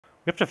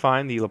We have to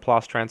find the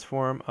Laplace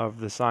transform of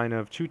the sine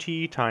of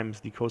 2t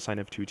times the cosine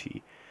of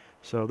 2t.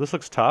 So this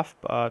looks tough,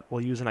 but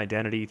we'll use an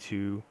identity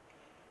to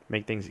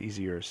make things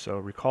easier. So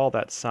recall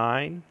that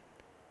sine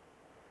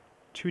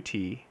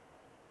 2t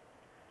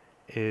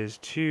is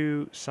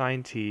 2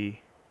 sine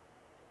t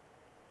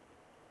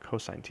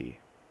cosine t.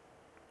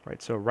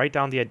 Right, so write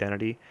down the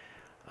identity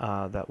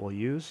that we'll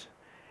use.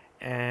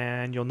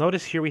 And you'll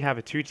notice here we have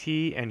a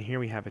 2t and here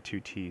we have a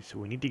 2t. So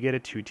we need to get a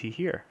 2t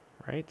here,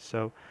 right?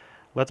 So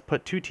let's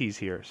put 2t's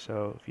here.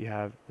 So if you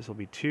have, this will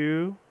be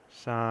 2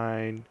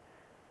 sine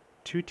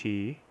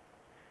 2t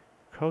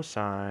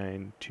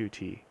cosine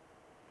 2t.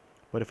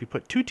 But if we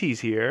put 2t's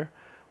here,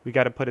 we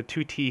got to put a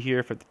 2t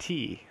here for the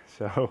t.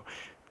 So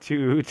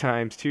 2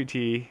 times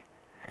 2t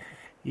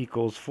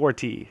equals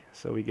 4t.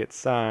 So we get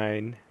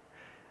sine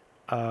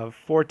of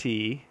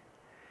 4t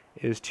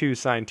is 2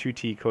 sine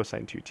 2t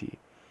cosine 2t.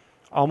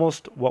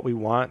 Almost what we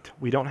want.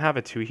 We don't have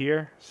a 2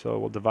 here, so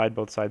we'll divide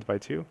both sides by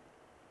 2.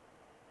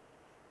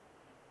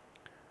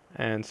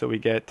 And so we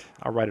get,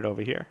 I'll write it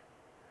over here,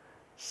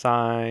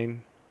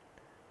 sine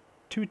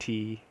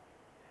 2t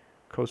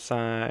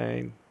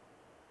cosine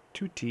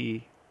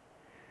 2t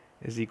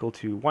is equal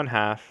to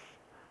 1/2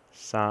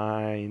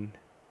 sine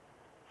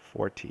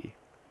 4t.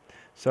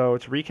 So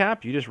to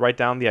recap, you just write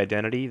down the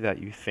identity that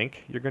you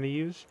think you're going to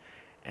use,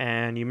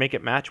 and you make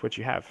it match what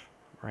you have,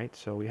 right?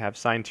 So we have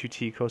sine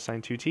 2t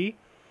cosine 2t.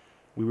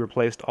 We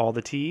replaced all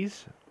the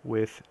t's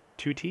with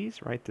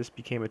 2t's, right? This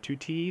became a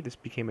 2t, this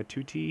became a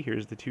 2t,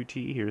 here's the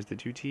 2t, here's the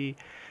 2t.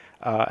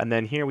 And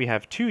then here we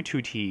have two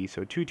 2t,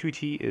 so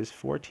 2t is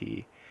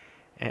 4t.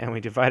 And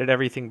we divided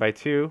everything by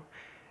 2,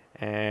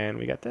 and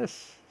we got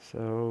this.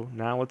 So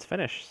now let's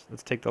finish.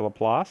 Let's take the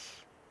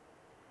Laplace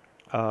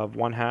of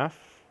 1/2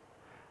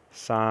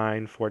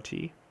 sine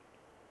 4t.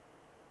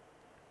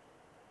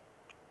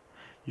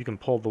 You can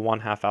pull the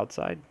 1/2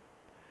 outside.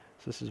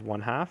 So this is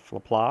 1/2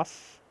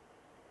 Laplace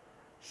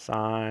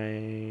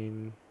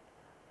sine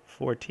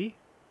 4t.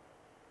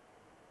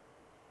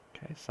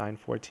 Okay, sine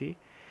 4t.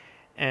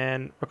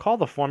 And recall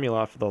the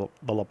formula for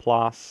the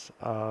Laplace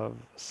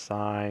of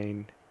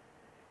sine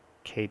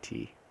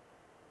kt.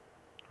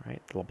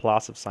 Right, the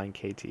Laplace of sine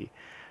kt.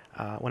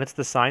 When it's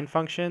the sine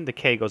function, the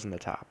k goes in the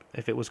top.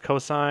 If it was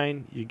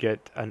cosine, you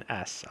get an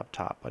s up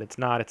top, but it's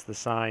not, it's the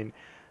sine,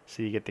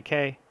 so you get the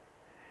k.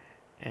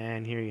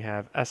 And here you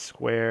have s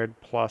squared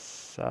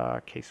plus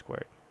k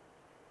squared.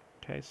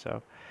 Okay,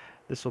 so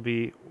this will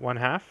be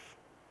 1/2,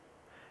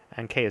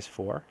 and k is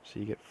 4, so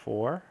you get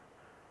 4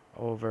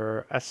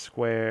 over s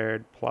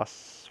squared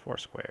plus 4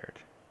 squared.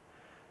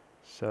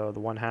 So the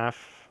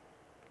 1/2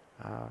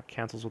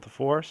 cancels with the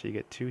 4, so you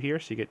get 2 here,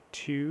 so you get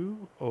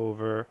 2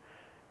 over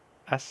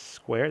s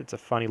squared, it's a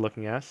funny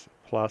looking s,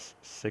 plus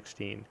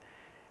 16.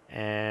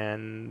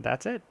 And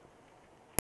that's it.